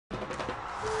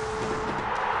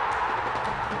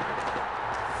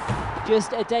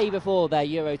just a day before their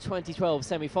Euro 2012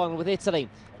 semi-final with Italy.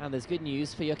 And there's good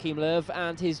news for Joachim Löw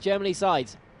and his Germany side.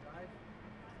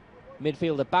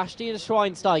 Midfielder Bastian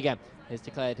Schweinsteiger has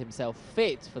declared himself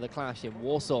fit for the clash in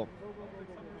Warsaw.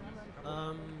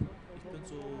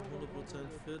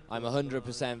 I'm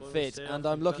 100% fit and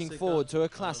I'm looking forward to a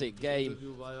classic game.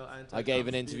 I gave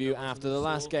an interview after the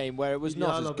last game where it was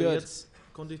not as good,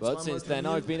 but since then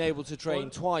I've been able to train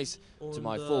twice to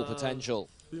my full potential.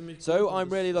 So I'm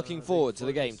really looking forward to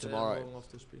the game tomorrow.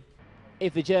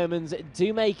 If the Germans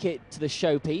do make it to the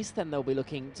showpiece, then they'll be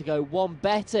looking to go one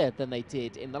better than they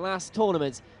did in the last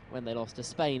tournament when they lost to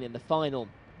Spain in the final.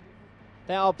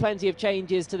 There are plenty of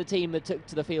changes to the team that took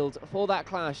to the field for that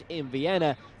clash in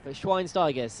Vienna, but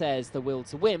Schweinsteiger says the will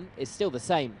to win is still the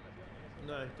same.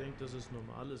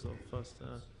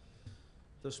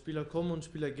 I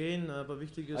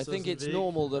think it's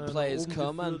normal that players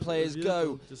come and players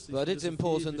go, but it's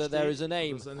important that there is an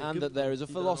aim and that there is a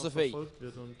philosophy.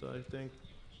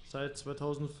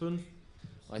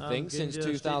 I think since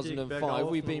 2005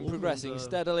 we've been progressing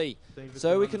steadily,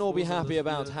 so we can all be happy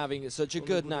about having such a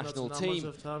good national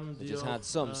team that has had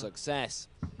some success.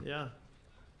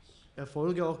 Of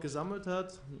course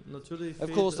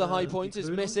the high point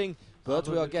is missing, but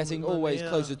we are getting always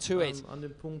closer to it.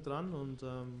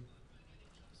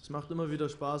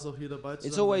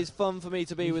 It's always fun for me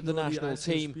to be with the national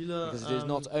team, because it is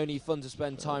not only fun to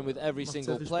spend time with every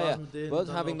single player, but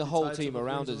having the whole team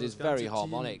around us is very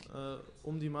harmonic.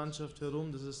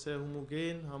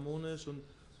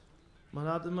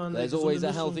 There's always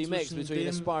a healthy mix between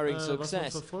aspiring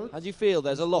success, and you feel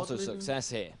there's a lot of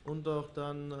success here.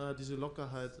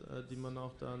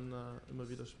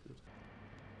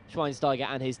 Schweinsteiger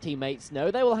and his teammates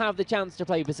know they will have the chance to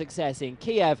play for success in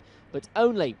Kiev, but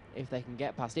only if they can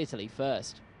get past Italy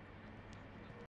first.